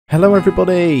Hello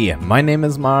everybody, my name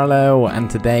is Marlo and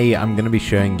today I'm going to be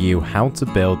showing you how to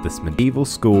build this medieval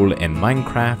school in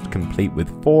Minecraft complete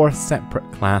with 4 separate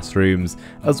classrooms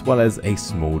as well as a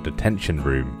small detention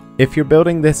room. If you're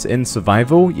building this in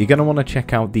survival, you're going to want to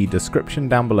check out the description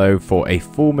down below for a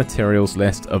full materials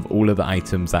list of all of the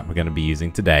items that we're going to be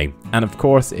using today. And of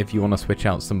course, if you want to switch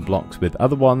out some blocks with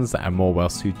other ones that are more well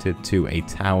suited to a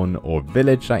town or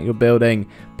village that you're building,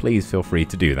 please feel free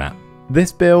to do that.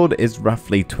 This build is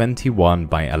roughly 21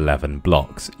 by 11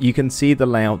 blocks. You can see the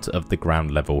layout of the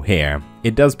ground level here.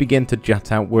 It does begin to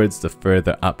jut outwards the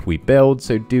further up we build,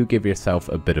 so do give yourself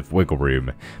a bit of wiggle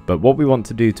room. But what we want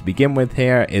to do to begin with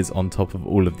here is on top of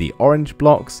all of the orange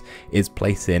blocks is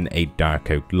place in a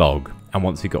dark oak log. And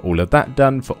once we've got all of that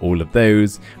done for all of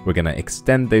those, we're going to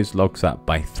extend those logs up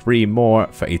by 3 more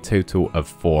for a total of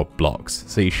 4 blocks.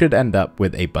 So you should end up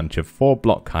with a bunch of 4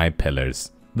 block high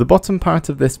pillars. The bottom part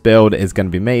of this build is going to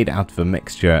be made out of a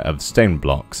mixture of stone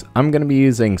blocks. I'm going to be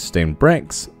using stone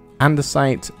bricks,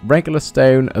 andesite, regular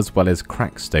stone, as well as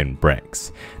cracked stone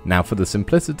bricks. Now for the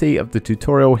simplicity of the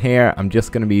tutorial here, I'm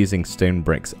just going to be using stone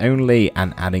bricks only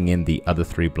and adding in the other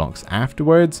 3 blocks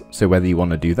afterwards. So whether you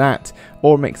want to do that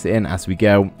or mix it in as we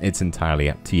go, it's entirely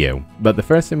up to you. But the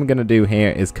first thing we're going to do here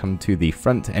is come to the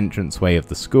front entranceway of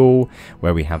the school,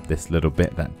 where we have this little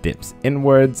bit that dips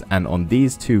inwards, and on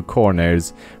these 2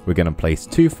 corners, we're going to place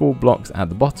 2 full blocks at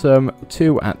the bottom,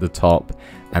 2 at the top,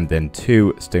 and then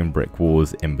 2 stone brick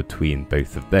walls in between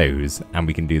both of those. And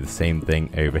we can do the same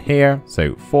thing over here,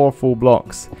 so 4 full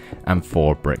blocks and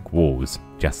 4 brick walls,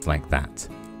 just like that.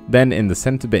 Then in the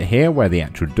center bit here, where the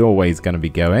actual doorway is going to be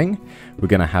going, we're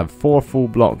going to have 4 full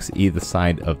blocks either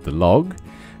side of the log,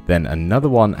 then another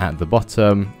one at the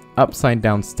bottom, upside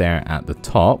down stair at the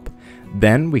top.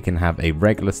 Then we can have a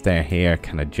regular stair here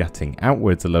kind of jutting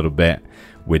outwards a little bit,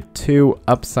 with 2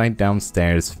 upside down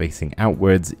stairs facing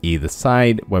outwards either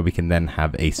side, where we can then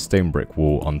have a stone brick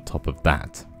wall on top of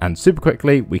that. And super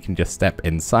quickly we can just step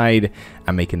inside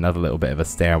and make another little bit of a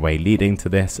stairway leading to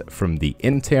this from the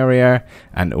interior,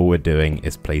 and all we're doing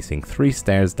is placing 3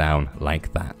 stairs down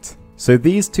like that. So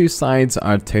these 2 sides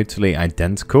are totally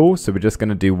identical, so we're just going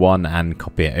to do one and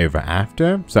copy it over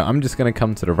after. So I'm just going to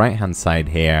come to the right hand side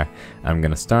here. I'm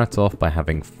going to start off by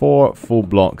having 4 full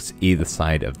blocks either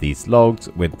side of these logs,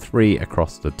 with 3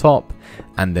 across the top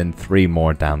and then 3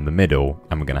 more down the middle,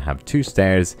 and we're going to have 2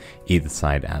 stairs either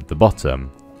side at the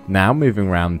bottom. Now moving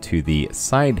around to the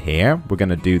side here, we're going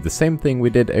to do the same thing we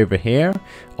did over here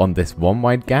on this 1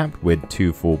 wide gap with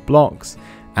 2 full blocks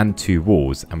and 2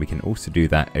 walls, and we can also do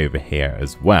that over here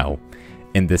as well.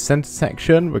 In the center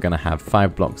section, we're going to have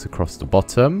 5 blocks across the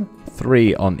bottom,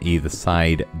 3 on either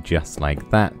side, just like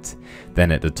that.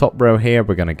 Then at the top row here,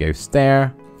 we're going to go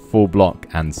stair, full block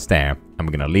and stair, and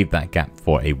we're going to leave that gap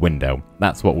for a window.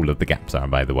 That's what all of the gaps are,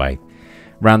 by the way.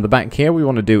 Round the back here, we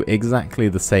want to do exactly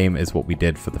the same as what we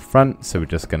did for the front, so we're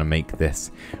just going to make this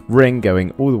ring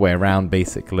going all the way around,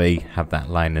 basically have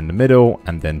that line in the middle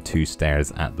and then 2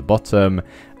 stairs at the bottom.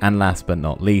 And last but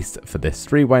not least, for this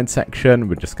 3 wide section,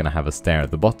 we're just going to have a stair at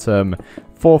the bottom,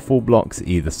 4 full blocks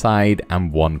either side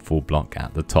and 1 full block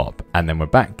at the top, and then we're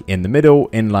back in the middle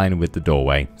in line with the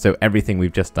doorway. So everything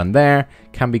we've just done there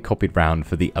can be copied round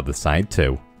for the other side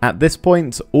too. At this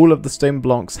point, all of the stone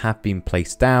blocks have been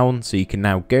placed down, so you can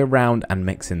now go around and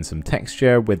mix in some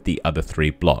texture with the other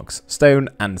 3 blocks, stone,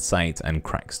 andesite and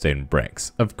cracked stone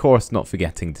bricks. Of course, not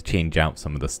forgetting to change out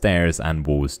some of the stairs and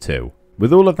walls too.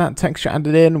 With all of that texture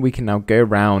added in, we can now go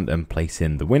around and place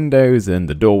in the windows and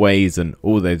the doorways and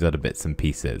all those other bits and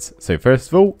pieces. So first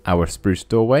of all, our spruce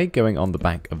doorway going on the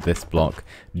back of this block,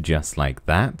 just like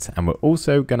that. And we're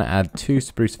also going to add 2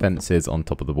 spruce fences on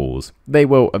top of the walls. They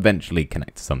will eventually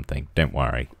connect to something, don't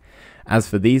worry. As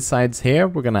for these sides here,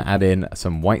 we're going to add in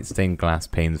some white stained glass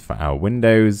panes for our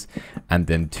windows, and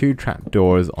then 2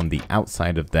 trapdoors on the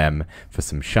outside of them for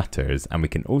some shutters. And we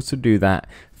can also do that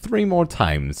 3 more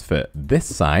times for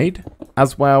this side,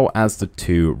 as well as the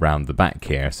 2 round the back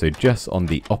here. So just on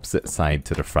the opposite side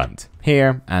to the front,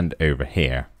 here and over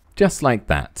here, just like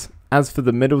that. As for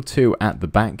the middle 2 at the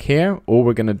back here, all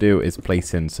we're going to do is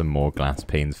place in some more glass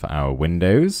panes for our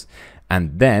windows.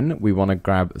 And then we want to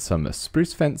grab some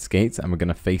spruce fence gates, and we're going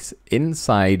to face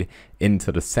inside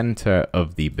into the center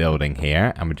of the building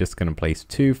here. And we're just going to place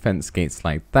 2 fence gates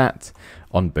like that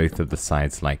on both of the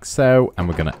sides like so. And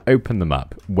we're going to open them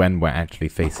up when we're actually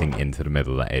facing into the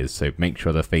middle, that is. So make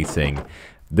sure they're facing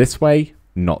this way,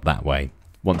 not that way.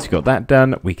 Once you've got that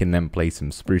done, we can then place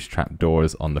some spruce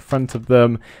trapdoors on the front of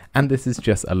them. And this is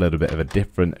just a little bit of a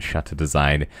different shutter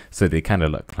design, so they kind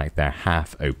of look like they're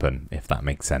half open, if that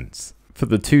makes sense. For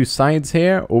the two sides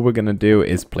here, all we're going to do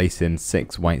is place in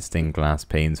 6 white stained glass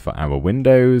panes for our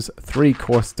windows, 3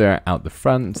 coarse dirt out the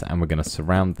front, and we're going to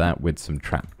surround that with some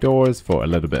trapdoors for a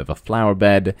little bit of a flower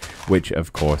bed, which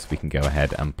of course we can go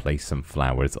ahead and place some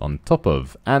flowers on top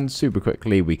of. And super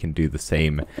quickly we can do the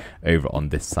same over on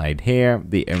this side here,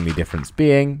 the only difference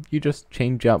being you just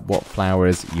change up what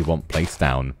flowers you want placed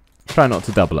down. Try not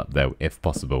to double up though, if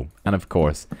possible, and of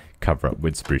course cover up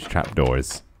with spruce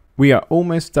trapdoors. We are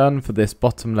almost done for this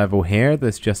bottom level here.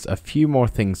 There's just a few more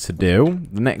things to do.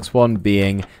 The next one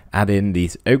being add in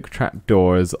these oak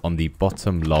trapdoors on the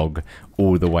bottom log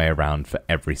all the way around for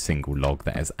every single log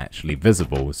that is actually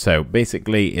visible. So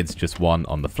basically it's just one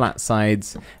on the flat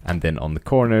sides, and then on the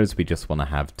corners we just want to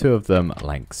have 2 of them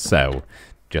like so.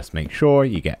 Just make sure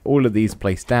you get all of these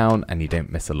placed down and you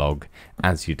don't miss a log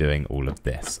as you're doing all of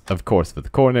this. Of course for the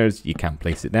corners you can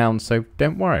place it down, so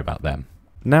don't worry about them.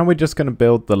 Now we're just going to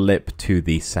build the lip to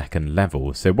the second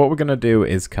level. So what we're going to do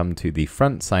is come to the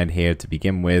front side here to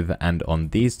begin with, and on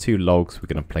these 2 logs we're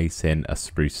going to place in a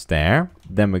spruce stair.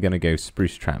 Then we're going to go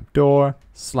spruce trapdoor,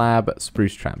 slab,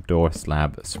 spruce trapdoor,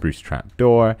 slab, spruce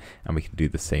trapdoor, and we can do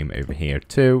the same over here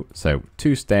too. So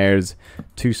 2 stairs,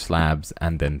 2 slabs,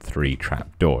 and then 3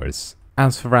 trapdoors.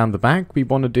 As for around the back, we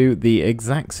want to do the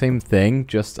exact same thing,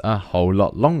 just a whole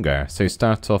lot longer. So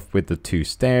start off with the 2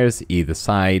 stairs either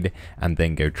side, and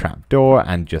then go trapdoor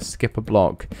and just skip a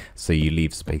block, so you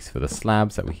leave space for the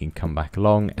slabs that we can come back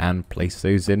along and place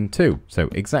those in too. So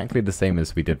exactly the same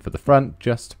as we did for the front,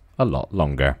 just a lot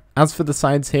longer. As for the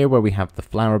sides here where we have the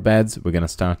flower beds, we're going to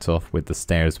start off with the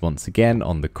stairs once again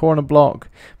on the corner block,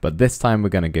 but this time we're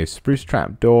going to go spruce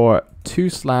trapdoor,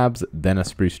 2 slabs, then a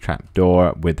spruce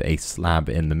trapdoor with a slab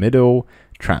in the middle,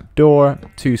 trapdoor,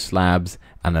 2 slabs,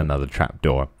 and another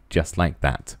trapdoor, just like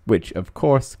that, which of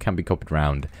course can be copied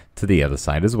around to the other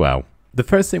side as well. The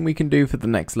first thing we can do for the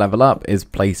next level up is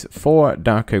place 4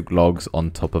 dark oak logs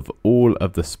on top of all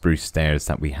of the spruce stairs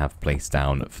that we have placed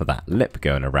down for that lip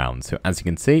going around. So as you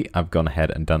can see, I've gone ahead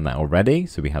and done that already.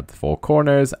 So we have the 4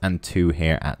 corners and 2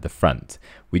 here at the front.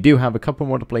 We do have a couple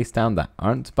more to place down that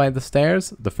aren't by the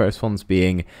stairs. The first one's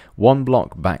being 1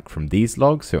 block back from these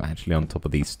logs, so actually on top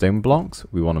of these stone blocks.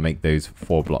 We want to make those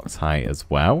 4 blocks high as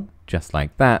well, just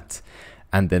like that.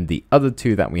 And then the other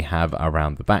 2 that we have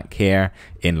around the back here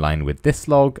in line with this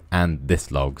log and this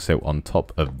log, so on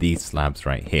top of these slabs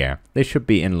right here. They should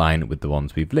be in line with the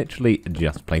ones we've literally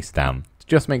just placed down.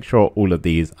 Just make sure all of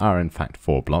these are in fact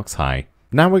 4 blocks high.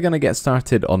 Now we're going to get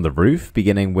started on the roof,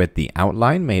 beginning with the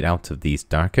outline made out of these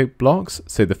dark oak blocks.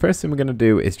 So the first thing we're going to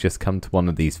do is just come to one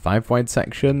of these 5 wide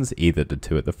sections, either the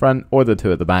 2 at the front or the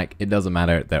 2 at the back. It doesn't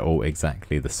matter, they're all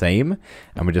exactly the same.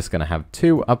 And we're just going to have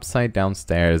 2 upside down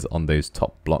stairs on those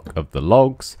top block of the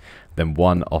logs, then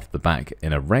 1 off the back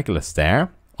in a regular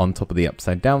stair. On top of the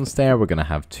upside down stair, we're going to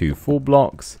have 2 full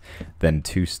blocks, then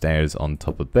 2 stairs on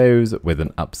top of those with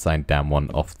an upside down one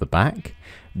off the back.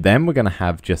 Then we're going to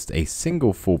have just a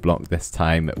single full block this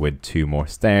time with 2 more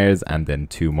stairs and then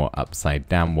 2 more upside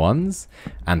down ones.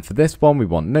 And for this one, we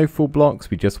want no full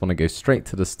blocks. We just want to go straight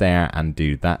to the stair and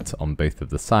do that on both of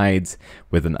the sides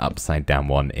with an upside down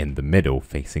one in the middle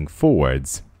facing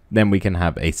forwards. Then we can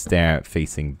have a stair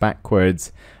facing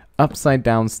backwards, upside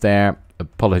down stair,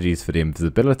 apologies for the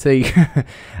invisibility,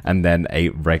 and then a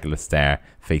regular stair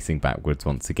facing backwards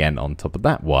once again on top of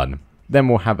that one. Then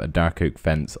we'll have a dark oak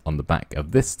fence on the back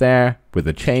of this stair with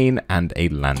a chain and a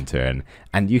lantern.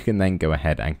 And you can then go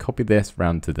ahead and copy this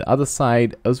round to the other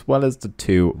side, as well as the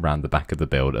 2 round the back of the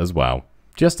build as well.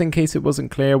 Just in case it wasn't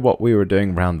clear what we were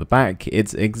doing round the back,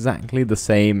 it's exactly the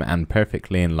same and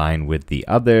perfectly in line with the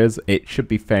others. It should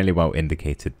be fairly well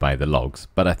indicated by the logs,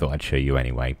 but I thought I'd show you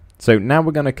anyway. So now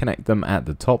we're going to connect them at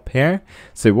the top here.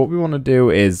 So what we want to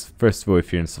do is, first of all,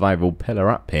 if you're in survival,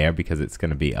 pillar up here because it's going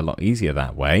to be a lot easier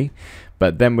that way.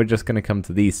 But then we're just going to come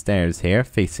to these stairs here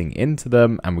facing into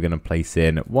them, and we're going to place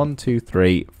in 1, 2,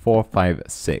 3, 4, 5,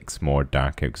 6 more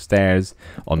dark oak stairs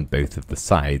on both of the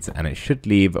sides, and it should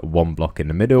leave 1 block in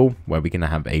the middle where we're going to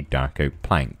have a dark oak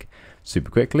plank. Super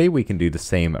quickly, we can do the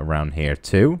same around here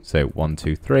too. So 1,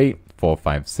 2, 3, 4,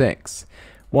 5, 6.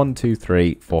 1, 2,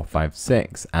 3, 4, 5,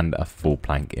 6, and a full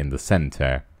plank in the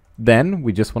center. Then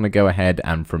we just want to go ahead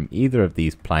and from either of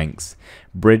these planks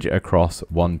bridge across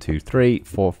 1, 2, 3,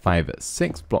 4, 5,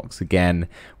 6 blocks again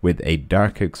with a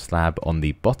dark oak slab on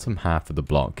the bottom half of the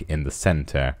block in the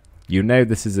center. You know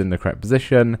this is in the correct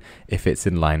position if it's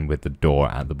in line with the door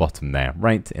at the bottom there,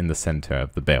 right in the center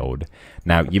of the build.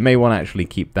 Now you may want to actually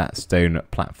keep that stone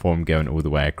platform going all the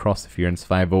way across if you're in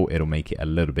survival. It'll make it a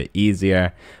little bit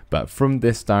easier. But from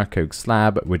this dark oak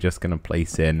slab, we're just going to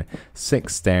place in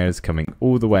 6 stairs coming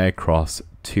all the way across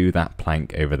to that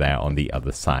plank over there on the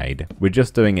other side. We're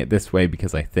just doing it this way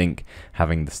because I think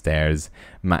having the stairs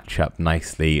match up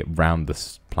nicely round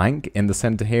the plank in the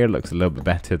center here looks a little bit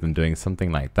better than doing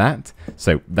something like that.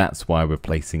 So that's why we're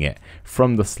placing it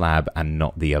from the slab and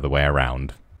not the other way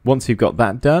around. Once you've got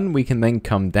that done, we can then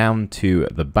come down to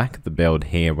the back of the build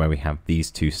here where we have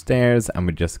these 2 stairs, and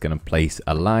we're just going to place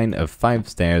a line of 5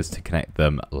 stairs to connect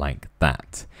them like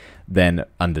that. Then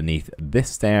underneath this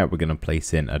stair, we're going to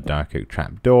place in a dark oak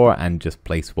trapdoor and just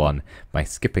place one by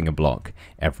skipping a block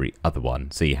every other one.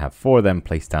 So you have 4 of them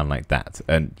placed down like that.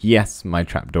 And yes, my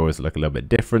trapdoors look a little bit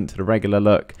different to the regular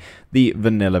look. The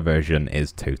vanilla version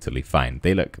is totally fine.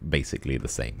 They look basically the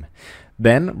same.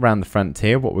 Then around the front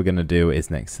here, what we're going to do is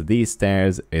next to these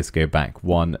stairs is go back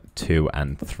 1, 2,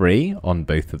 and 3 on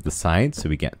both of the sides. So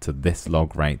we get to this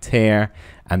log right here,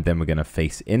 and then we're going to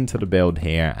face into the build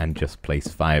here and just place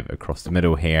 5 across the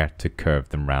middle here to curve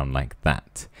them round like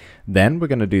that. Then we're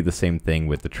going to do the same thing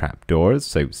with the trapdoors.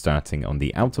 So starting on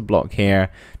the outer block here,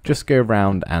 just go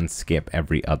around and skip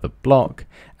every other block.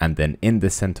 And then in the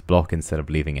center block, instead of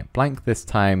leaving it blank this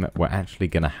time, we're actually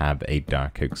going to have a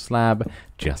dark oak slab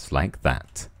just like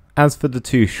that. As for the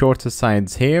 2 shorter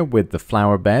sides here with the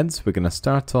flower beds, we're going to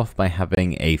start off by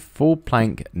having a full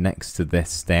plank next to this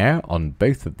stair on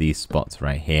both of these spots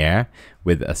right here,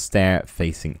 with a stair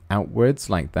facing outwards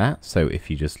like that. So if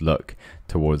you just look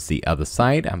towards the other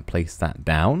side and place that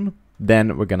down,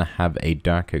 then we're going to have a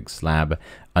dark oak slab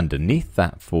underneath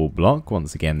that full block.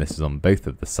 Once again, this is on both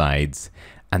of the sides.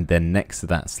 And then next to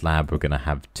that slab, we're going to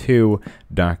have 2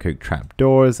 dark oak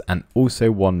trapdoors and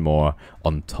also 1 more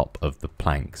on top of the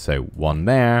plank. So 1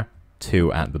 there,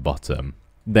 2 at the bottom.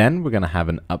 Then we're going to have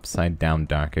an upside down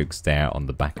dark oak stair on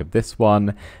the back of this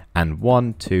one, and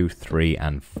 1, 2, 3,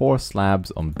 and 4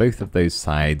 slabs on both of those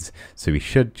sides. So we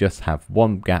should just have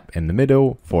 1 gap in the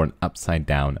middle for an upside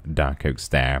down dark oak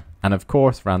stair. And of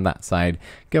course, around that side,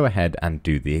 go ahead and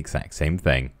do the exact same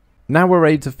thing. Now we're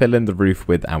ready to fill in the roof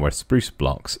with our spruce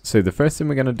blocks. So the first thing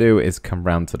we're going to do is come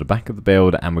round to the back of the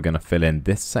build and we're going to fill in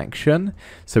this section.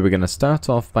 So we're going to start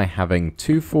off by having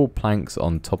 2 full planks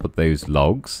on top of those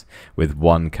logs, with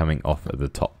 1 coming off at the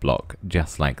top block,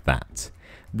 just like that.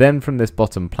 Then from this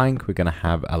bottom plank, we're going to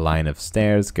have a line of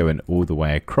stairs going all the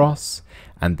way across.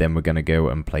 And then we're going to go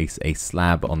and place a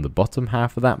slab on the bottom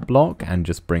half of that block and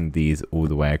just bring these all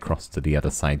the way across to the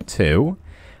other side too.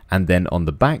 And then on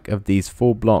the back of these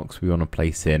 4 blocks, we want to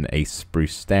place in a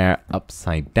spruce stair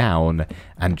upside down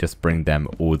and just bring them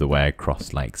all the way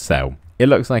across like so. It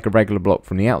looks like a regular block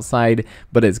from the outside,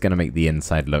 but it's going to make the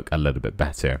inside look a little bit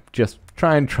better. Just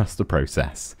try and trust the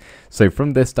process. So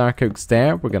from this dark oak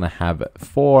stair, we're going to have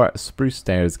 4 spruce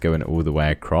stairs going all the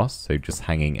way across, so just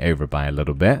hanging over by a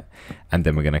little bit. And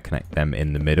then we're going to connect them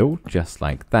in the middle, just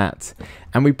like that.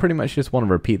 And we pretty much just want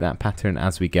to repeat that pattern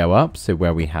as we go up. So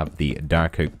where we have the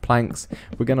dark oak planks,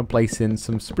 we're going to place in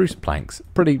some spruce planks.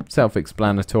 Pretty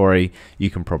self-explanatory. You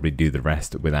can probably do the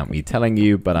rest without me telling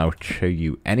you, but I'll show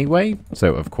you anyway.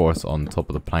 So of course, on top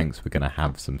of the planks, we're going to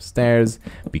have some stairs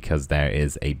because there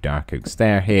is a dark oak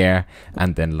stair here.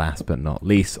 And then last but not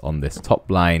least, on this top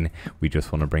line, we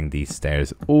just want to bring these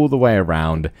stairs all the way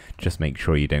around. Just make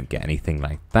sure you don't get anything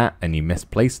like that and you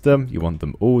misplace them. You want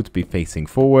them all to be facing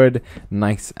forward,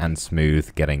 nice and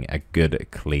smooth, getting a good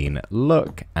clean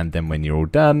look. And then when you're all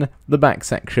done, the back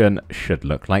section should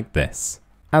look like this.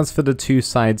 As for the 2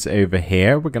 sides over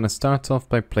here, we're going to start off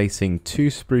by placing 2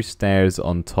 spruce stairs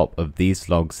on top of these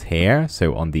logs here.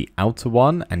 So on the outer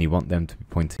one, and you want them to be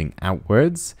pointing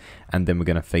outwards. And then we're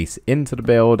going to face into the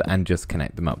build and just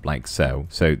connect them up like so.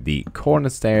 So the corner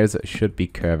stairs should be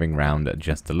curving round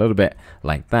just a little bit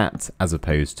like that, as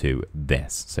opposed to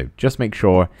this. So just make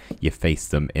sure you face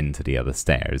them into the other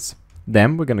stairs.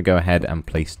 Then we're going to go ahead and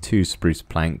place 2 spruce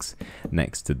planks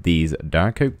next to these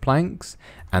dark oak planks,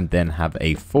 and then have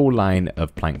a full line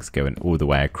of planks going all the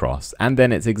way across. And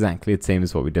then it's exactly the same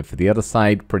as what we did for the other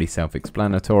side, pretty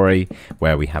self-explanatory.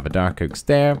 Where we have a dark oak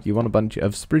stair, you want a bunch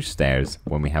of spruce stairs.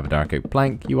 When we have a dark oak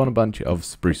plank, you want a bunch of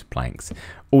spruce planks,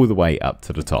 all the way up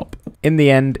to the top. In the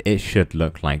end, it should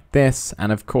look like this,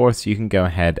 and of course you can go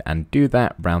ahead and do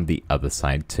that round the other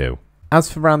side too. As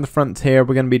for around the front here,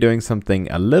 we're going to be doing something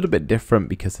a little bit different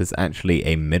because there's actually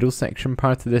a middle section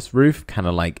part of this roof, kind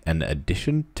of like an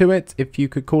addition to it, if you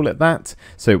could call it that.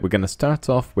 So we're going to start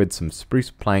off with some spruce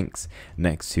planks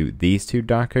next to these 2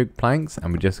 dark oak planks,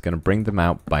 and we're just going to bring them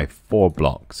out by 4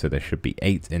 blocks. So there should be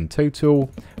 8 in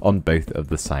total on both of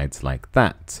the sides like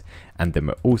that. And then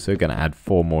we're also going to add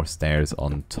 4 more stairs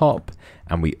on top.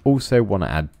 And we also want to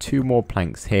add 2 more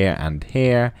planks here,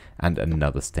 and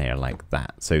another stair like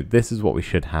that. So this is what we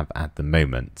should have at the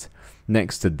moment.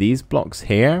 Next to these blocks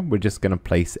here, we're just going to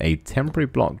place a temporary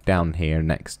block down here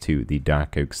next to the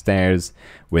dark oak stairs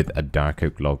with a dark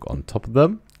oak log on top of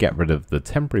them. Get rid of the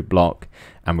temporary block,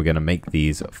 and we're going to make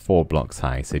these 4 blocks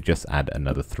high, so just add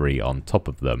another 3 on top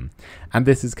of them. And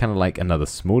this is kind of like another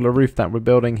smaller roof that we're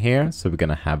building here, so we're going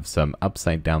to have some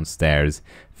upside down stairs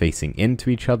facing into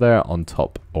each other on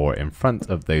top or in front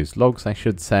of those logs, I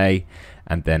should say,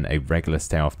 and then a regular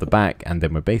stair off the back, and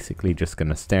then we're basically just going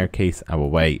to staircase our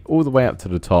way all the way up to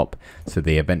the top so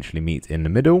they eventually meet in the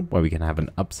middle where we can have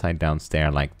an upside down stair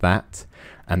like that.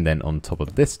 And then on top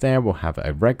of this stair, we'll have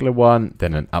a regular one,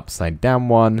 then an upside down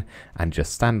one, and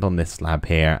just stand on this slab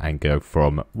here and go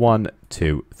from 1,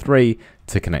 2, 3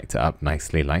 to connect it up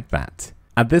nicely like that.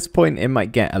 At this point, it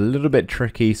might get a little bit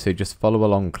tricky, so just follow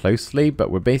along closely,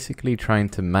 but we're basically trying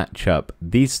to match up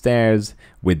these stairs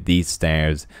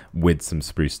with some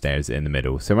spruce stairs in the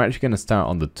middle. So we're actually going to start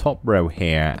on the top row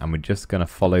here, and we're just going to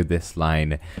follow this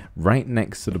line right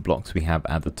next to the blocks we have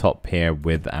at the top here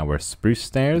with our spruce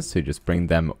stairs. So just bring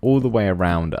them all the way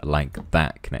around like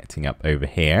that, connecting up over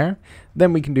here.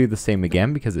 Then we can do the same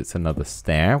again because it's another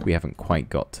stair. We haven't quite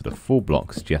got to the full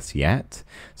blocks just yet.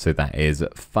 So that is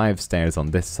 5 stairs on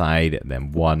this side,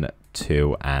 then 1,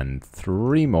 2, and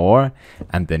 3 more,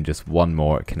 and then just 1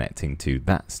 more connecting to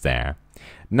that stair.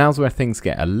 Now's where things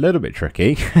get a little bit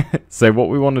tricky. So what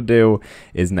we want to do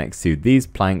is next to these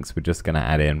planks, we're just going to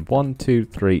add in 1, 2,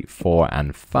 3, 4,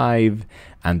 and 5,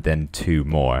 and then 2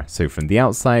 more. So from the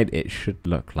outside, it should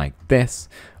look like this.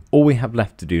 All we have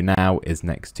left to do now is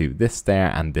next to this stair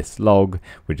and this log,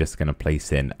 we're just going to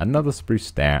place in another spruce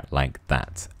stair like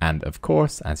that. And of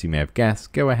course, as you may have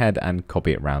guessed, go ahead and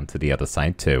copy it around to the other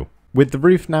side too. With the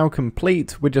roof now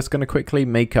complete, we're just going to quickly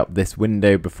make up this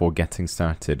window before getting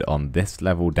started on this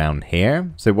level down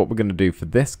here. So what we're going to do for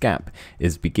this gap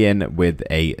is begin with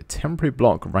a temporary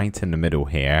block right in the middle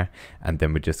here, and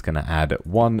then we're just going to add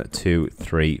 1, 2,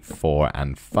 3, 4,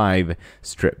 and 5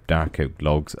 stripped dark oak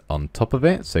logs on top of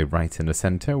it. So right in the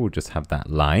center, we'll just have that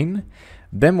line.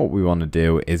 Then what we want to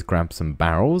do is grab some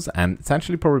barrels, and it's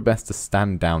actually probably best to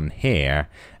stand down here,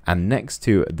 and next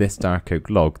to this dark oak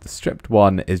log, the stripped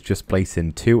one, is just place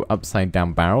in 2 upside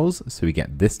down barrels so we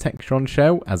get this texture on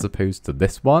show as opposed to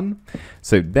this one.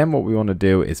 So then what we want to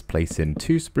do is place in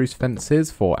 2 spruce fences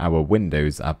for our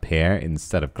windows up here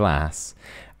instead of glass.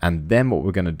 And then what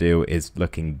we're going to do is,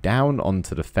 looking down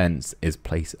onto the fence, is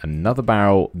place another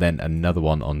barrel, then another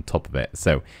one on top of it.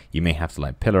 So you may have to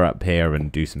like pillar up here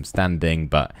and do some standing,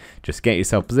 but just get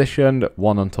yourself positioned,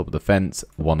 1 on top of the fence,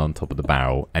 1 on top of the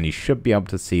barrel, and you should be able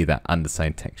to see that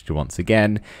underside texture once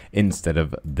again instead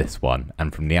of this one.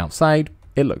 And from the outside,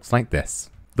 it looks like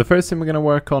this. The first thing we're going to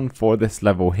work on for this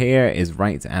level here is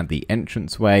right at the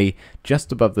entranceway.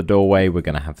 Just above the doorway, we're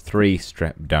going to have 3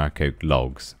 stripped dark oak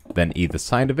logs. Then either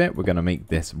side of it, we're going to make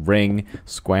this ring,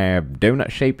 square,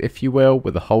 donut shape if you will,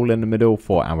 with a hole in the middle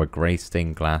for our grey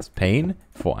stained glass pane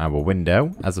for our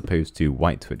window, as opposed to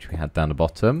white which we had down the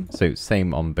bottom. So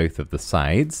same on both of the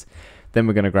sides. Then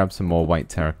we're going to grab some more white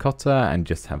terracotta and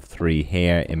just have 3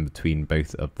 here in between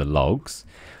both of the logs.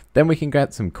 Then we can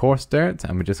get some coarse dirt,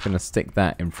 and we're just going to stick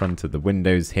that in front of the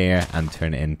windows here and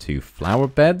turn it into flower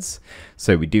beds.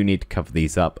 So we do need to cover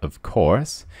these up, of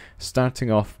course.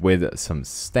 Starting off with some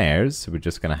stairs, so we're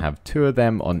just going to have 2 of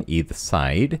them on either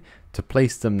side. To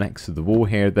place them next to the wall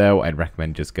here though, I'd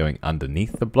recommend just going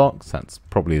underneath the blocks. That's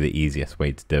probably the easiest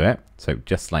way to do it. So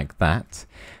just like that.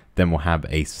 Then we'll have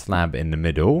a slab in the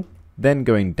middle, then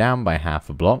going down by half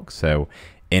a block, so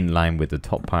in line with the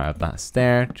top part of that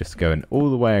stair, just going all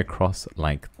the way across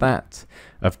like that.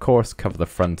 Of course, cover the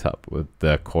front up with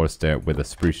the coarse dirt with a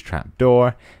spruce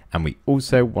trapdoor, and we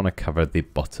also want to cover the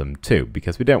bottom too,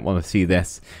 because we don't want to see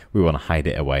this, we want to hide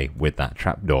it away with that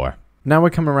trapdoor. Now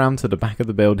we're coming around to the back of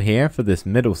the build here for this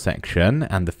middle section,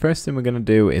 and the first thing we're going to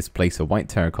do is place a white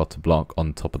terracotta block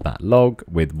on top of that log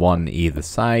with 1 either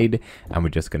side, and we're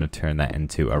just going to turn that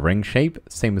into a ring shape,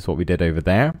 same as what we did over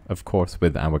there, of course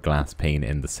with our glass pane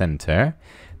in the center.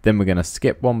 Then we're going to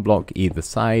skip 1 block either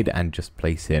side and just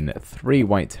place in 3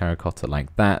 white terracotta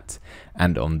like that,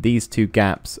 and on these 2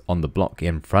 gaps on the block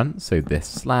in front, so this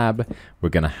slab, we're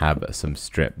going to have some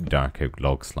stripped dark oak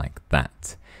logs like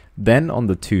that. Then on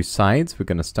the 2 sides, we're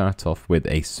going to start off with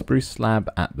a spruce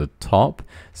slab at the top,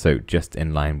 so just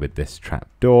in line with this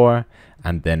trapdoor,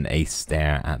 and then a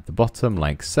stair at the bottom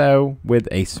like so, with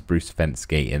a spruce fence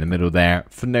gate in the middle there.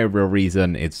 For no real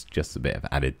reason, it's just a bit of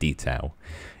added detail.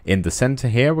 In the center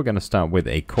here, we're going to start with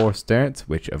a coarse dirt,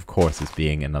 which of course is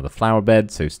being another flower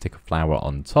bed, so stick a flower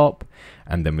on top,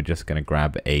 and then we're just going to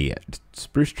grab a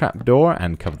spruce trapdoor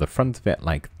and cover the front of it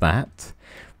like that.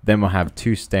 Then we'll have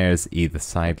 2 stairs either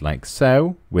side like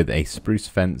so, with a spruce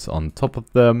fence on top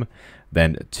of them.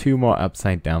 Then 2 more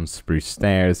upside down spruce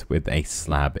stairs with a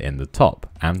slab in the top.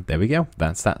 And there we go,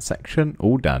 that's that section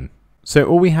all done. So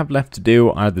all we have left to do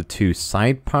are the 2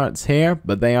 side parts here,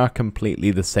 but they are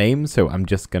completely the same, so I'm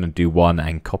just going to do one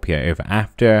and copy it over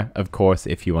after. Of course,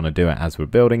 if you want to do it as we're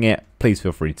building it, please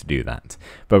feel free to do that.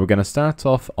 But we're going to start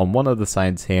off on one of the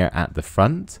sides here at the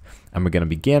front, and we're going to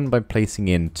begin by placing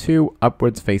in 2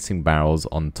 upwards facing barrels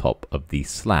on top of these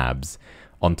slabs.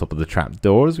 On top of the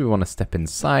trapdoors, we want to step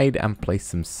inside and place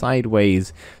them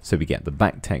sideways so we get the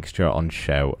back texture on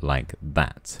show like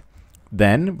that.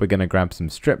 Then we're going to grab some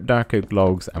stripped dark oak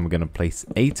logs and we're going to place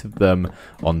 8 of them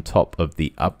on top of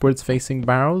the upwards facing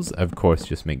barrels. Of course,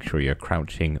 just make sure you're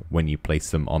crouching when you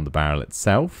place them on the barrel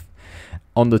itself.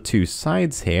 On the 2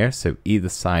 sides here, so either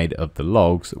side of the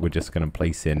logs, we're just going to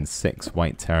place in 6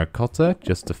 white terracotta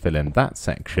just to fill in that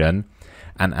section.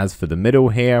 And as for the middle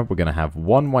here, we're going to have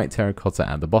 1 white terracotta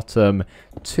at the bottom,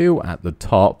 2 at the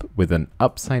top with an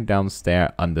upside down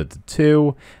stair under the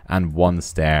 2 and 1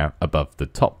 stair above the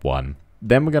top one.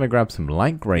 Then we're going to grab some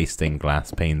light grey stained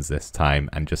glass panes this time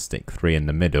and just stick 3 in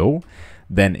the middle.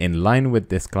 Then in line with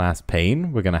this glass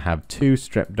pane, we're going to have 2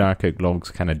 stripped dark oak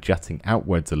logs kind of jutting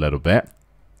outwards a little bit,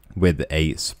 with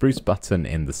a spruce button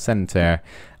in the center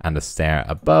and a stair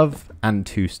above and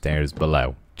 2 stairs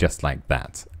below, just like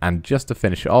that. And just to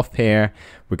finish it off here,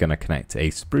 we're going to connect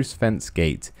a spruce fence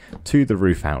gate to the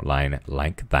roof outline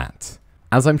like that.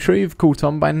 As I'm sure you've caught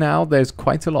on by now, there's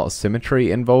quite a lot of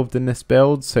symmetry involved in this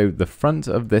build, so the front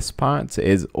of this part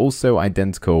is also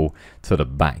identical to the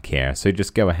back here, so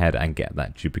just go ahead and get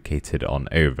that duplicated on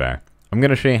over. I'm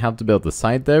going to show you how to build the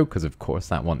side though, because of course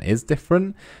that one is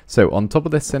different. So on top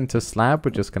of this center slab,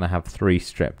 we're just going to have 3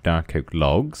 stripped dark oak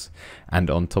logs. And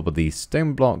on top of these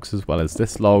stone blocks, as well as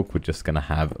this log, we're just going to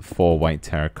have 4 white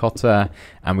terracotta.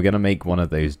 And we're going to make one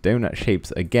of those donut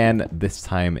shapes again. This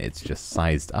time it's just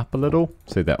sized up a little.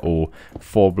 So they're all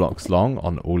 4 blocks long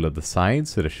on all of the sides.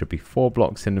 So there should be 4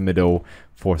 blocks in the middle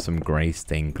for some grey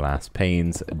stained glass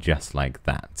panes, just like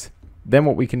that. Then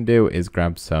what we can do is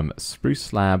grab some spruce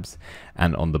slabs,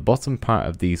 and on the bottom part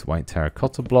of these white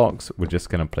terracotta blocks, we're just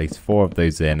going to place 4 of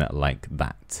those in like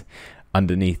that.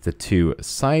 Underneath the 2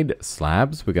 side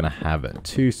slabs, we're going to have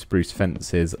 2 spruce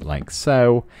fences like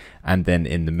so, and then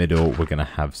in the middle we're going to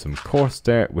have some coarse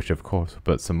dirt, which of course we'll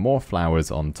put some more flowers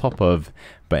on top of,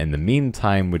 but in the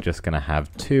meantime we're just going to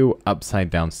have 2 upside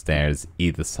down stairs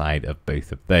either side of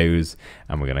both of those,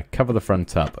 and we're going to cover the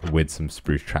front up with some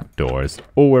spruce trapdoors.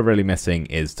 All we're really missing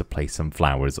is to place some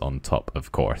flowers on top,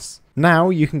 of course. Now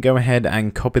you can go ahead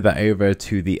and copy that over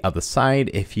to the other side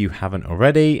if you haven't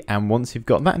already, and once you've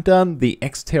got that done, the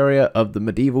exterior of the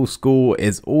medieval school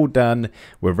is all done.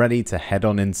 We're ready to head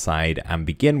on inside and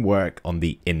begin work on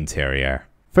the interior.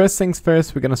 First things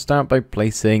first, we're going to start by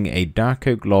placing a dark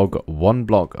oak log 1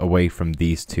 block away from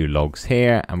these 2 logs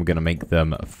here, and we're going to make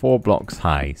them 4 blocks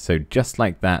high, so just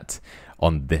like that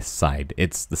on this side.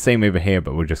 It's the same over here,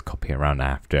 but we'll just copy it around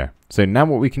after. So now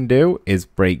what we can do is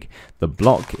break the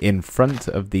block in front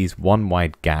of these 1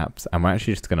 wide gaps, and we're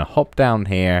actually just going to hop down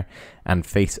here and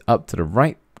face up to the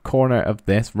right corner of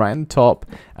this, right on top,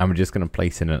 and we're just going to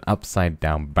place in an upside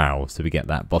down barrel so we get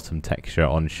that bottom texture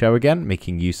on show again,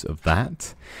 making use of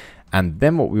that. And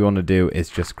then what we want to do is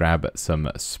just grab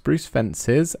some spruce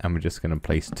fences, and we're just going to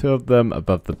place 2 of them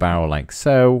above the barrel like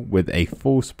so, with a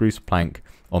full spruce plank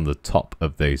on the top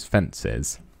of those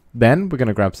fences. Then we're going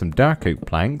to grab some dark oak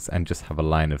planks and just have a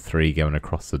line of 3 going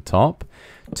across the top,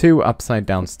 2 upside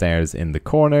down stairs in the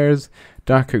corners,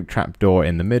 dark oak trapdoor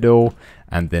in the middle,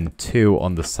 and then 2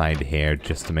 on the side here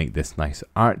just to make this nice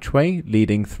archway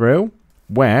leading through.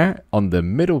 Where on the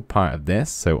middle part of this,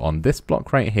 so on this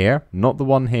block right here, not the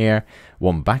one here,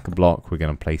 one back block, we're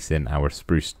going to place in our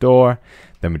spruce door.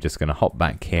 Then we're just going to hop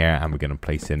back here and we're going to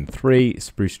place in 3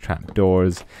 spruce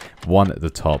trapdoors, 1 at the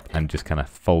top, and just kind of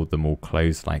fold them all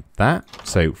closed like that.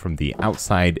 So from the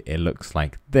outside it looks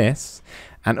like this.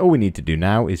 And all we need to do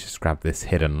now is just grab this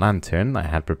hidden lantern that I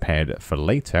had prepared for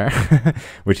later,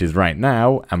 which is right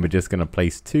now, and we're just going to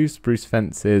place 2 spruce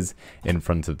fences in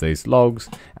front of those logs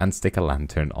and stick a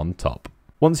lantern on top.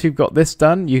 Once you've got this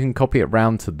done, you can copy it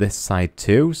round to this side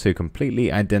too, so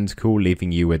completely identical,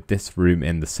 leaving you with this room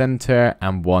in the center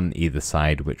and 1 either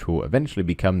side, which will eventually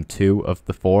become 2 of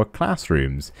the 4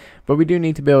 classrooms. But we do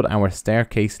need to build our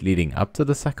staircase leading up to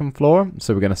the 2nd floor,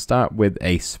 so we're going to start with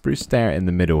a spruce stair in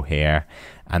the middle here,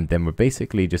 and then we're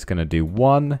basically just going to do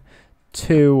 1,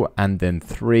 2, and then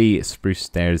 3 spruce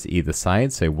stairs either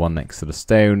side, so 1 next to the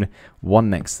stone, one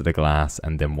next to the glass,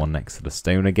 and then one next to the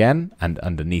stone again. And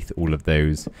underneath all of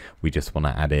those, we just want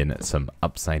to add in some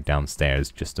upside down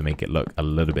stairs just to make it look a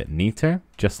little bit neater,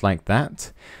 just like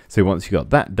that. So once you got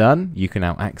that done, you can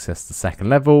now access the second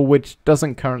level, which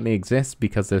doesn't currently exist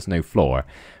because there's no floor,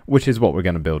 which is what we're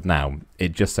going to build now.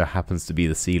 It just so happens to be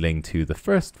the ceiling to the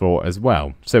first floor as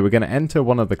well. So we're going to enter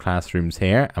one of the classrooms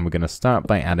here, and we're going to start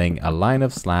by adding a line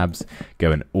of slabs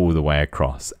going all the way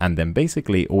across. And then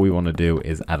basically all we want to do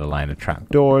is add a line of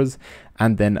trapdoors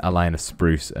and then a line of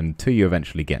spruce until you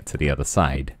eventually get to the other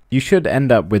side. You should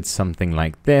end up with something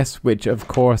like this, which of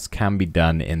course can be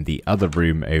done in the other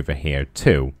room over here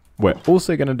too. We're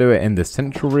also going to do it in the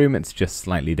central room. It's just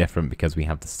slightly different because we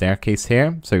have the staircase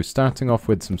here. So starting off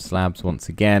with some slabs once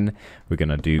again, we're going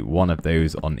to do one of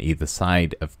those on either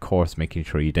side, of course making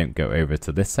sure you don't go over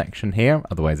to this section here,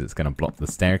 otherwise it's going to block the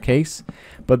staircase.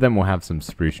 But then we'll have some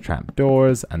spruce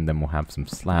trapdoors, and then we'll have some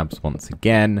slabs once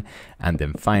again, and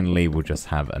then finally we'll just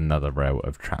have another row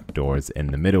of trapdoors in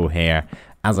the middle here.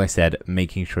 As I said,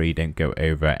 making sure you don't go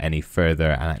over any further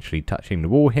and actually touching the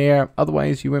wall here,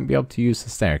 otherwise you won't be able to use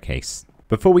the staircase.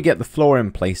 Before we get the floor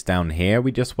in place down here,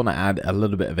 we just want to add a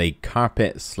little bit of a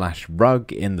carpet slash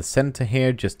rug in the center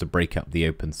here just to break up the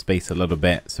open space a little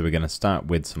bit. So we're going to start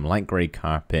with some light grey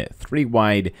carpet, 3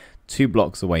 wide, 2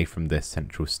 blocks away from this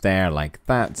central stair like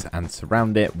that, and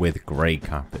surround it with grey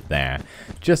carpet there,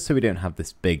 just so we don't have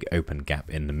this big open gap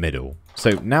in the middle. So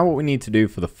now what we need to do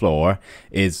for the floor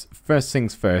is, first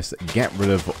things first, get rid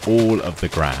of all of the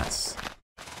grass.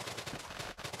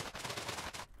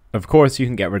 Of course you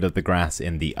can get rid of the grass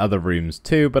in the other rooms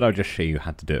too, but I'll just show you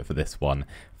how to do it for this one.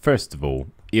 First of all,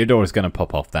 your door is going to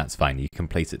pop off, that's fine, you can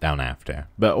place it down after.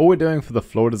 But all we're doing for the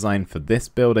floor design for this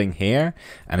building here,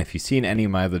 and if you've seen any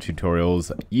of my other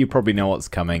tutorials, you probably know what's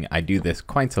coming, I do this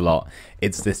quite a lot.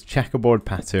 It's this checkerboard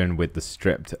pattern with the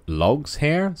stripped logs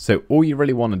here. So all you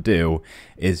really want to do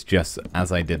is just,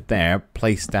 as I did there,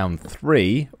 place down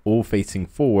 3, all facing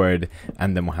forward,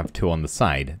 and then we'll have 2 on the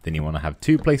side. Then you want to have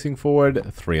 2 placing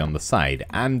forward, 3 on the side.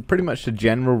 And pretty much the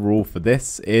general rule for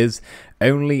this is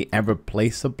only ever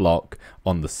place a block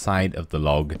on the side of the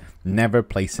log, never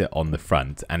place it on the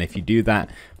front. And if you do that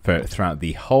throughout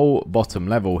the whole bottom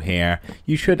level here,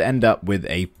 you should end up with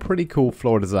a pretty cool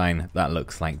floor design that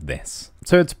looks like this.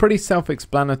 So it's pretty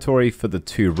self-explanatory for the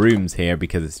 2 rooms here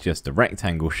because it's just a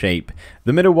rectangle shape.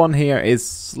 The middle one here is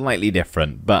slightly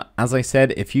different, but as I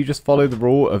said, if you just follow the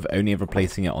rule of only ever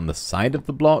placing it on the side of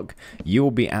the block, you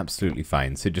will be absolutely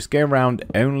fine. So just go around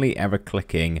only ever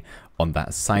clicking on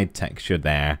that side texture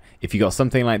there. If you got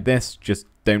something like this, just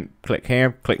don't click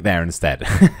here, click there instead.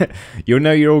 You'll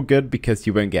know you're all good because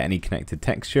you won't get any connected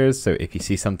textures. So if you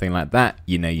see something like that,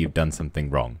 you know you've done something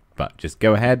wrong. But just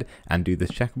go ahead and do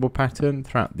this checkerboard pattern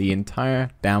throughout the entire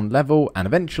down level, and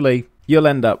eventually you'll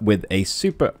end up with a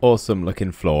super awesome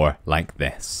looking floor like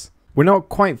this. We're not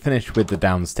quite finished with the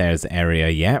downstairs area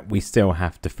yet. We still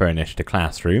have to furnish the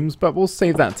classrooms, but we'll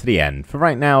save that to the end. For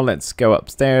right now, let's go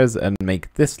upstairs and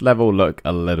make this level look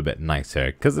a little bit nicer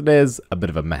because it is a bit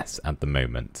of a mess at the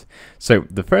moment. So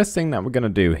the first thing that we're going to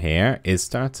do here is,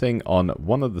 starting on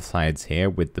one of the sides here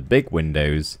with the big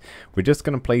windows, we're just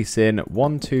going to place in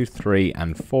 1, 2, 3,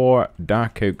 and 4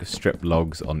 dark oak strip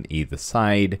logs on either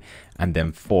side, and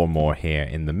then 4 more here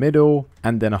in the middle,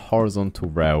 and then a horizontal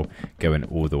row going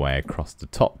all the way across the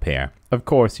top here. Of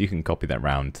course, you can copy that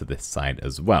round to this side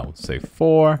as well. So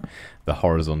 4, the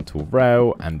horizontal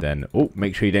row, and then, oh,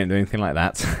 make sure you don't do anything like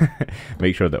that.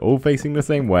 Make sure they're all facing the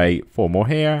same way. 4 more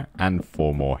here, and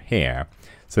 4 more here.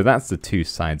 So that's the 2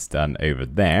 sides done over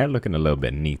there, looking a little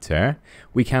bit neater.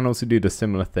 We can also do the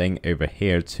similar thing over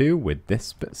here too with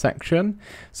this section.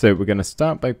 So we're going to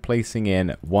start by placing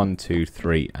in 1, 2,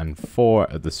 3, and 4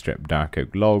 of the stripped dark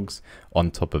oak logs on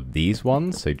top of these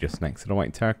ones, so just next to the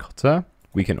white terracotta.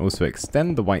 We can also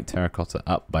extend the white terracotta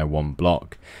up by 1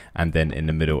 block, and then in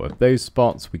the middle of those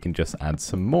spots we can just add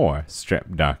some more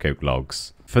stripped dark oak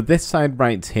logs. For this side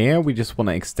right here, we just want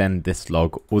to extend this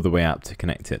log all the way up to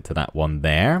connect it to that one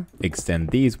there. Extend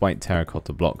these white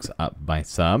terracotta blocks up by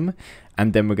some,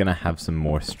 and then we're going to have some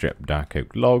more stripped dark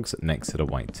oak logs next to the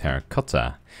white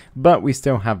terracotta. But we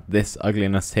still have this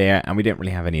ugliness here, and we don't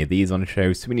really have any of these on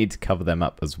show, so we need to cover them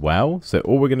up as well. So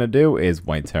all we're going to do is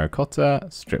white terracotta,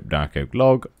 stripped dark oak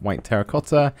log, white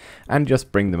terracotta, and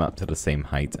just bring them up to the same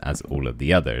height as all of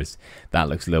the others. That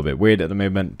looks a little bit weird at the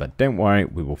moment, but don't worry,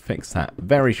 we will fix that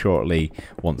very shortly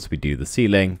once we do the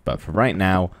ceiling. But for right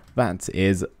now, that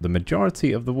is the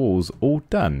majority of the walls all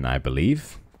done, I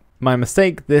believe. My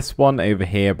mistake, this one over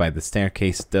here by the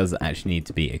staircase does actually need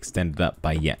to be extended up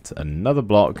by yet another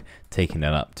block, taking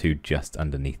it up to just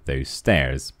underneath those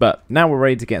stairs. But now we're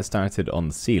ready to get started on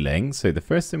the ceiling. So the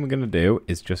first thing we're going to do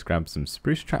is just grab some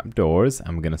spruce trapdoors,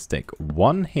 and we're going to stick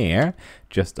one here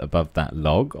just above that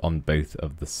log on both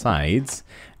of the sides.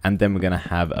 And then we're going to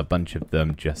have a bunch of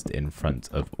them just in front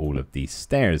of all of these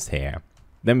stairs here.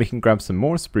 Then we can grab some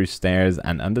more spruce stairs,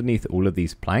 and underneath all of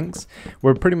these planks,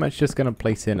 we're pretty much just going to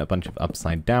place in a bunch of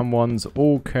upside down ones,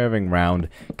 all curving round,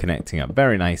 connecting up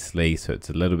very nicely so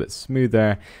it's a little bit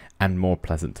smoother and more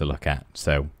pleasant to look at.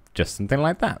 So just something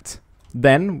like that.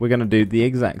 Then we're going to do the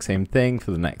exact same thing for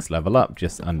the next level up,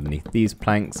 just underneath these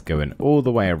planks, going all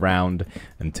the way around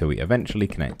until we eventually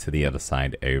connect to the other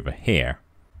side over here.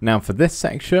 Now for this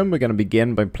section, we're going to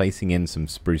begin by placing in some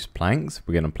spruce planks.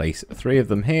 We're going to place 3 of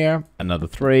them here, another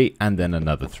 3, and then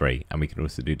another 3. And we can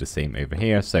also do the same over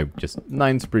here, so just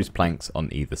 9 spruce planks on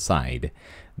either side.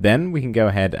 Then we can go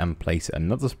ahead and place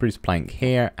another spruce plank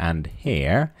here and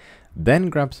here. Then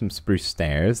grab some spruce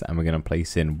stairs, and we're going to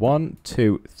place in 1,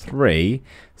 2, 3,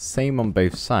 same on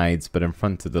both sides, but in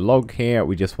front of the log here,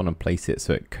 we just want to place it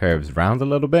so it curves round a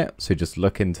little bit. So just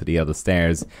look into the other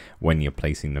stairs when you're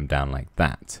placing them down like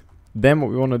that. Then what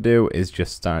we want to do is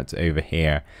just start over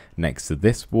here next to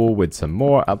this wall with some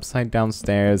more upside down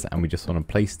stairs, and we just want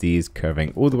to place these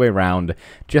curving all the way around,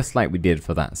 just like we did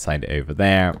for that side over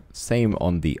there. Same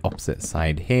on the opposite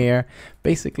side here.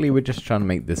 Basically, we're just trying to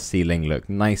make this ceiling look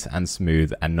nice and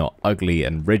smooth and not ugly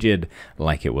and rigid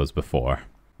like it was before.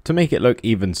 To make it look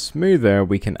even smoother,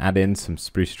 we can add in some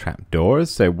spruce trapdoors.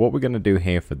 So what we're going to do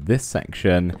here for this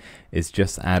section is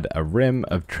just add a rim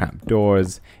of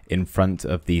trapdoors in front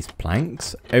of these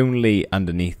planks, only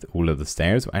underneath all of the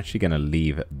stairs. We're actually going to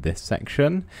leave this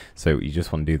section. So you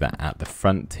just want to do that at the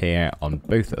front here on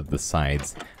both of the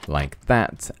sides like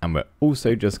that. And we're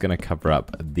also just going to cover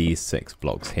up these 6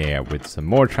 blocks here with some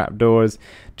more trapdoors,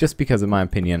 just because in my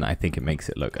opinion, I think it makes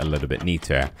it look a little bit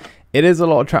neater. It is a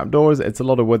lot of trapdoors, it's a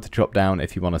lot of wood to chop down.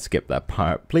 If you want to skip that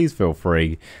part, please feel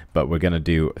free. But we're going to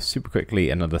do super quickly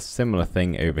another similar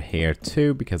thing over here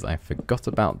too, because I forgot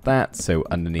about that. So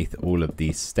underneath all of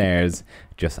these stairs,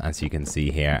 just as you can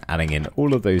see here, adding in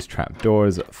all of those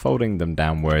trapdoors, folding them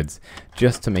downwards,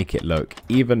 just to make it look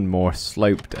even more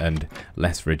sloped and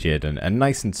less rigid and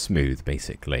nice and smooth,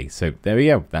 basically. So there we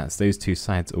go, that's those 2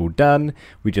 sides all done.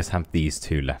 We just have these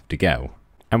 2 left to go.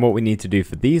 And what we need to do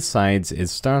for these sides is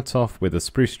start off with a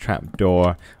spruce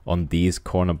trapdoor on these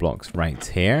corner blocks right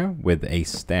here with a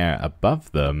stair above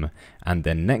them. And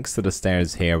then next to the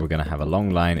stairs here, we're going to have a long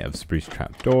line of spruce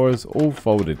trapdoors, all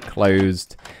folded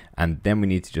closed. And then we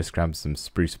need to just grab some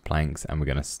spruce planks, and we're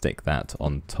going to stick that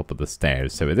on top of the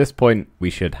stairs. So at this point, we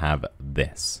should have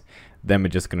this. Then we're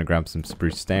just going to grab some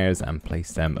spruce stairs and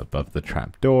place them above the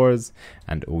trapdoors.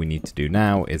 And all we need to do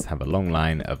now is have a long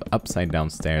line of upside down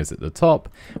stairs at the top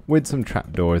with some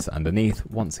trapdoors underneath,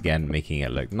 once again making it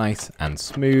look nice and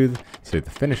smooth. So the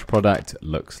finished product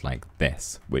looks like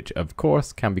this, which of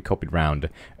course can be copied round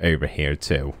over here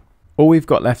too. All we've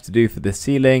got left to do for this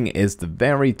ceiling is the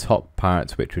very top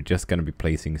part, which we're just going to be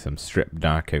placing some stripped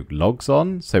dark oak logs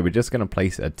on. So we're just going to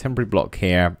place a temporary block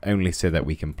here, only so that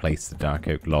we can place the dark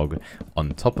oak log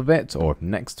on top of it, or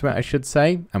next to it I should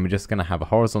say. And we're just going to have a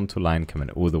horizontal line coming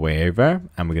all the way over,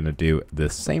 and we're going to do the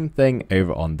same thing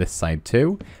over on this side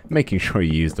too, making sure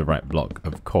you use the right block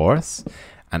of course.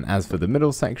 And as for the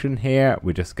middle section here,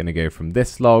 we're just going to go from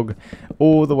this log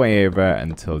all the way over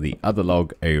until the other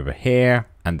log over here.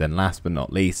 And then last but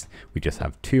not least, we just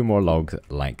have 2 more logs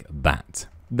like that.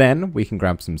 Then we can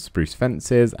grab some spruce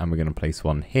fences, and we're going to place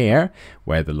one here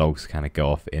where the logs kind of go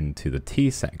off into the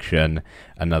T section,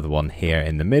 another one here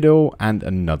in the middle, and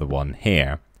another one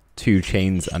here. 2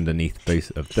 chains underneath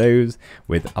both of those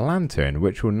with a lantern,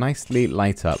 which will nicely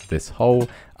light up this whole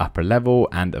upper level.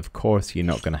 And of course, you're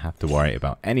not going to have to worry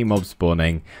about any mob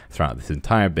spawning throughout this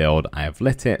entire build. I have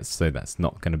lit it, so that's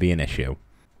not going to be an issue.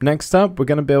 Next up, we're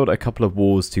going to build a couple of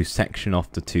walls to section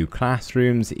off the 2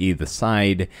 classrooms either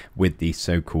side, with the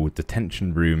so-called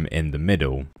detention room in the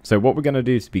middle. So what we're going to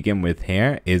do to begin with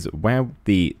here is where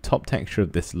the top texture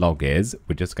of this log is,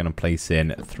 we're just going to place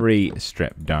in 3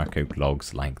 stripped dark oak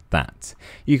logs like that.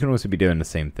 You can also be doing the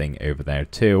same thing over there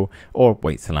too, or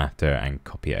wait till after and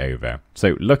copy it over.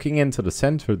 So looking into the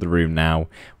center of the room now,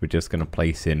 we're just going to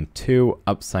place in 2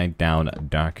 upside down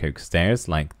dark oak stairs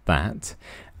like that.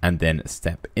 And then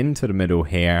step into the middle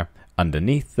here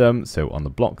underneath them. So on the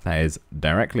block that is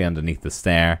directly underneath the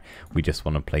stair, we just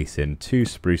want to place in 2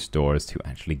 spruce doors to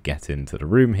actually get into the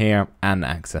room here and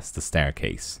access the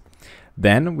staircase.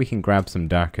 Then we can grab some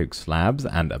dark oak slabs,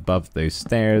 and above those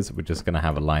stairs we're just going to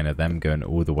have a line of them going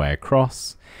all the way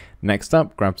across. Next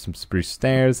up, grab some spruce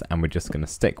stairs, and we're just going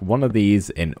to stick one of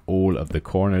these in all of the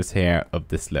corners here of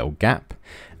this little gap.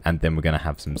 And then we're going to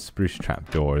have some spruce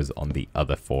trapdoors on the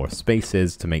other 4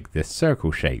 spaces to make this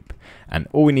circle shape. And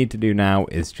all we need to do now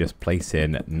is just place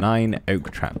in 9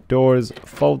 oak trapdoors,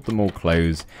 fold them all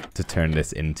close to turn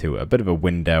this into a bit of a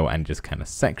window and just kind of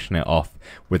section it off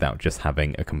without just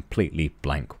having a completely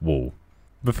blank wall.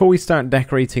 Before we start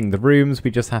decorating the rooms,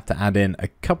 we just have to add in a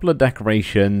couple of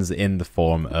decorations in the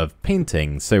form of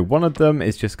paintings. So one of them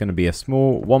is just going to be a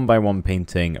small 1x1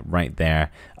 painting right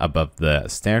there above the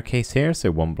staircase here,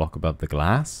 so 1 block above the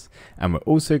glass. And we're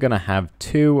also going to have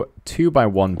 2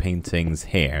 2x1 paintings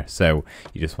here. So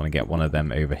you just want to get one of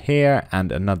them over here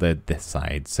and another this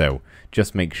side. So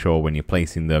just make sure when you're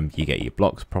placing them, you get your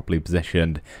blocks properly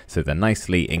positioned so they're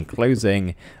nicely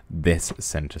enclosing this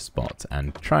center spot,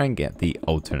 and try and get the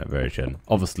alternate version.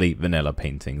 Obviously vanilla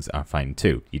paintings are fine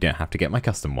too, you don't have to get my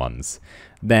custom ones.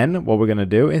 Then what we're going to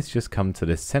do is just come to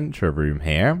this center room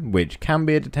here, which can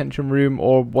be a detention room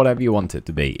or whatever you want it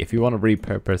to be. If you want to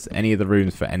repurpose any of the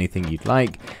rooms for anything you'd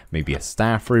like, maybe a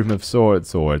staff room of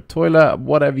sorts or a toilet,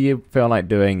 whatever you feel like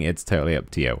doing, it's totally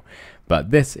up to you. But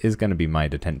this is going to be my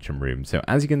detention room. So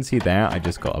as you can see there, I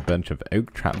just got a bunch of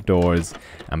oak trapdoors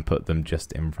and put them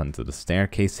just in front of the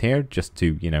staircase here, just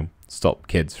to, you know, stop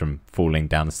kids from falling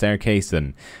down the staircase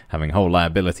and having a whole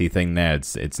liability thing there.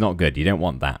 It's not good. You don't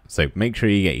want that. So make sure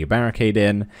you get your barricade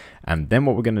in. And then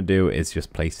what we're going to do is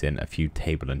just place in a few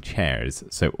table and chairs.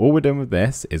 So all we're doing with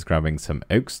this is grabbing some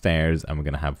oak stairs, and we're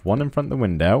going to have one in front of the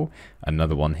window,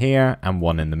 another one here, and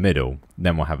one in the middle.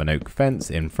 Then we'll have an oak fence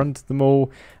in front of them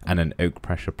all and an oak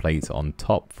pressure plate on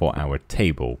top for our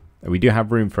table. We do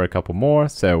have room for a couple more,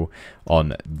 so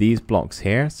on these blocks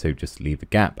here, so just leave a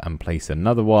gap and place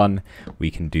another one. We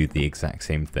can do the exact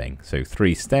same thing. So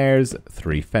 3 stairs,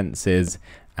 3 fences,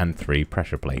 and 3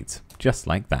 pressure plates, just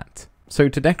like that. So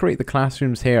to decorate the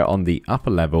classrooms here on the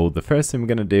upper level, the first thing we're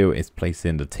going to do is place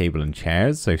in the table and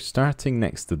chairs. So starting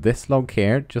next to this log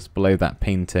here, just below that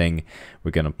painting, we're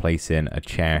going to place in a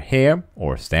chair here,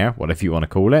 or a stair, whatever you want to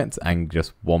call it, and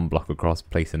just 1 block across,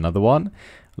 place another one.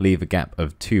 Leave a gap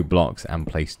of 2 blocks and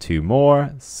place 2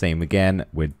 more. Same again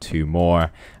with 2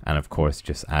 more. And of course,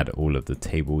 just add all of the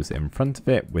tables in front of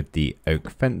it with the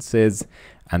oak fences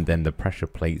and then the pressure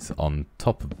plates on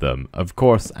top of them. Of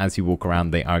course, as you walk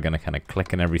around, they are going to kind of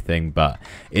click and everything, but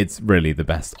it's really the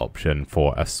best option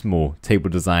for a small table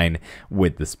design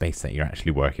with the space that you're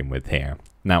actually working with here.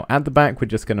 Now at the back, we're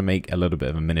just going to make a little bit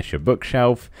of a miniature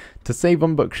bookshelf. To save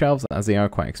on bookshelves, as they are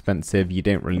quite expensive, you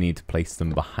don't really need to place them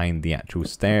behind the actual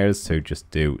stairs. So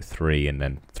just do 3 and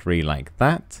then 3 like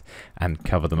that, and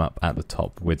cover them up at the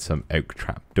top with some oak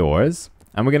trapdoors.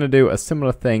 And we're going to do a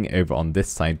similar thing over on this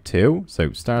side too.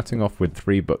 So starting off with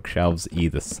 3 bookshelves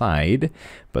either side,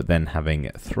 but then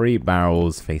having 3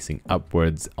 barrels facing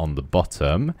upwards on the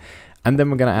bottom. And then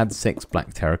we're going to add 6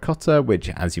 black terracotta, which,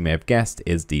 as you may have guessed,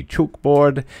 is the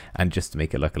chalkboard. And just to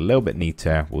make it look a little bit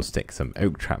neater, we'll stick some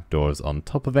oak trapdoors on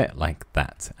top of it like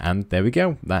that. And there we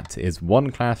go. That is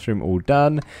one classroom all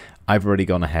done. I've already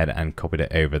gone ahead and copied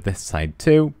it over this side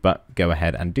too, but go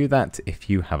ahead and do that if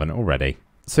you haven't already.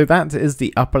 So that is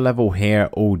the upper level here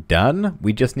all done.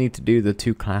 We just need to do the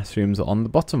 2 classrooms on the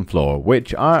bottom floor,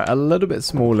 which are a little bit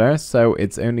smaller, so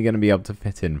it's only going to be able to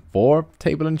fit in 4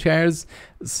 table and chairs.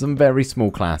 Some very small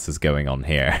classes going on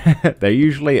here. They're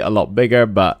usually a lot bigger,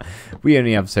 but we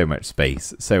only have so much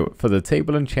space. So for the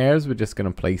table and chairs, we're just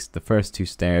going to place the first 2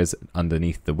 stairs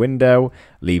underneath the window,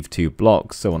 leave 2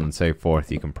 blocks, so on and so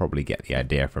forth. You can probably get the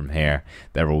idea from here.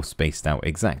 They're all spaced out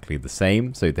exactly the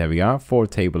same. So there we are, 4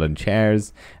 table and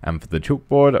chairs. And for the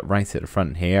chalkboard right at the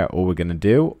front here, all we're going to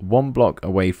do, 1 block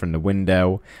away from the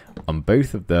window on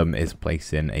both of them, is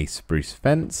place in a spruce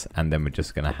fence. And then we're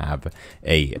just going to have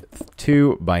a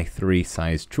 2x3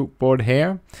 size chalkboard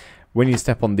here. When you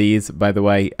step on these, by the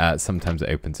way, sometimes it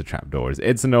opens to trapdoors.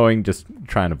 It's annoying, just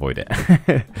try and avoid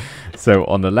it. So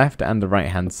on the left and the right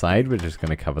hand side, we're just going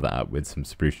to cover that up with some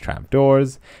spruce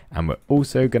trapdoors. And we're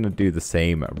also going to do the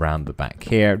same around the back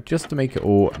here, just to make it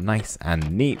all nice and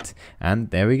neat. And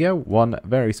there we go, one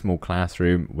very small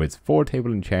classroom with 4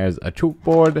 table and chairs, a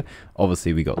chalkboard.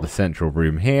 Obviously we got the central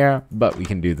room here, but we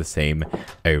can do the same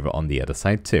over on the other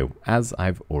side too, as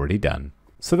I've already done.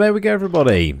 So there we go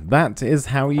everybody, that is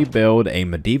how you build a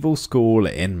medieval school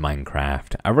in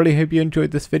Minecraft. I really hope you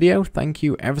enjoyed this video, thank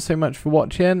you ever so much for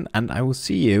watching, and I will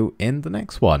see you in the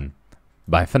next one.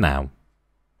 Bye for now.